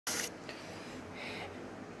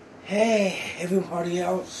Hey, everybody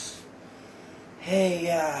else. Hey,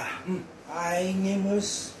 my name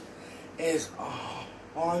is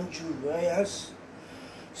Andreas.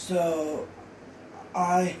 So,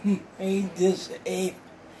 I made this a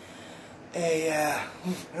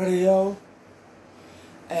video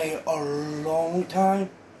a long time,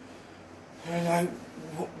 and I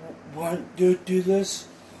want to do this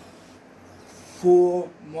for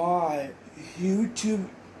my YouTube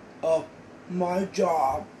of my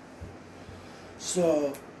job.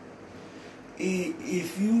 So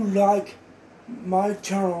if you like my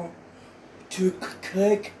channel, to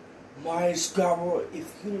click my subscribe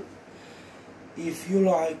if you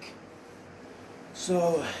like.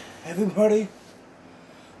 So everybody,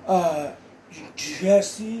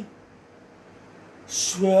 Jesse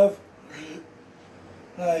Swift,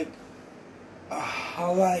 I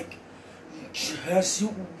like Jesse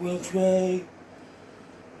Wiltway,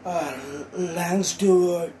 Lance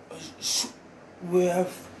Stewart,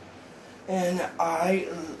 Swift, and I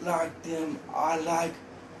like them. I like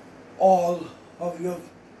all of your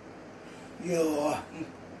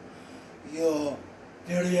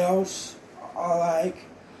videos. I like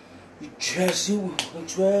Jesse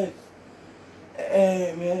Wiltway.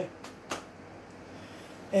 Hey man.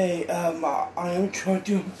 Hey, I am trying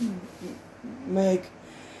to make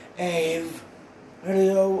a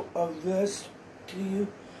video of this to you,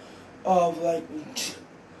 of like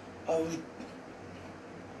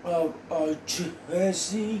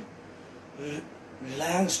Jesse,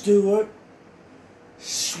 Lance Stewart,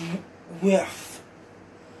 Swift.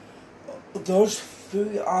 Those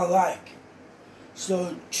three I like.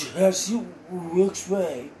 So Jesse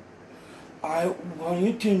Wiltway, I want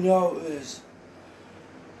you to know is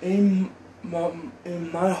in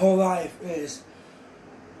my whole life is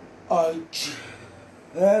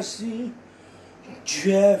Jesse,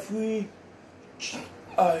 Jeffrey,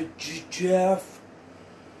 Jeff,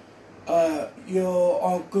 your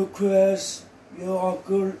Uncle Chris, your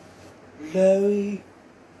Uncle Larry,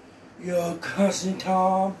 your cousin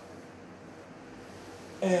Tom,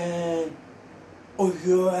 and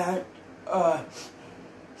your aunt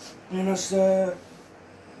Minister,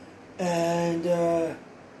 and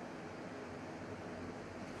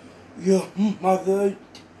your mother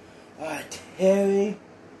Terry.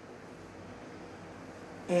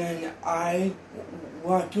 And I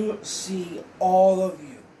want to see all of you.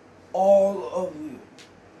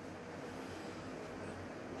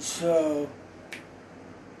 So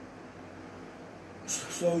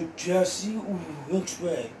Jesse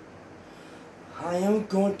Wiltway, I am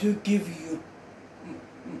going to give you,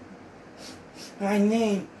 my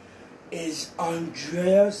name is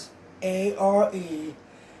Andreas, Arechavaleta.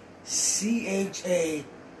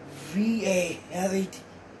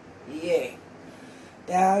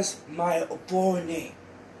 That's my full name.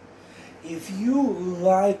 If you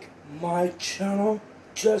like my channel,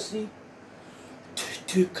 Jesse,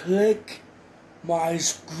 to click my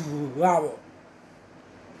subscribe.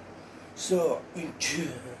 So,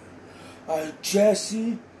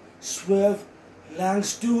 Jesse Swift, Lance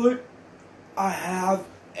Stewart, I have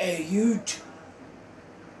a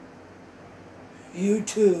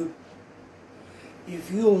YouTube.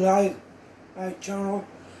 If you like my channel,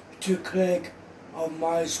 to click on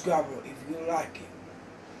my subscribe if you like it.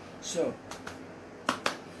 So,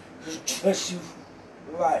 Jesse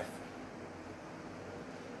Life.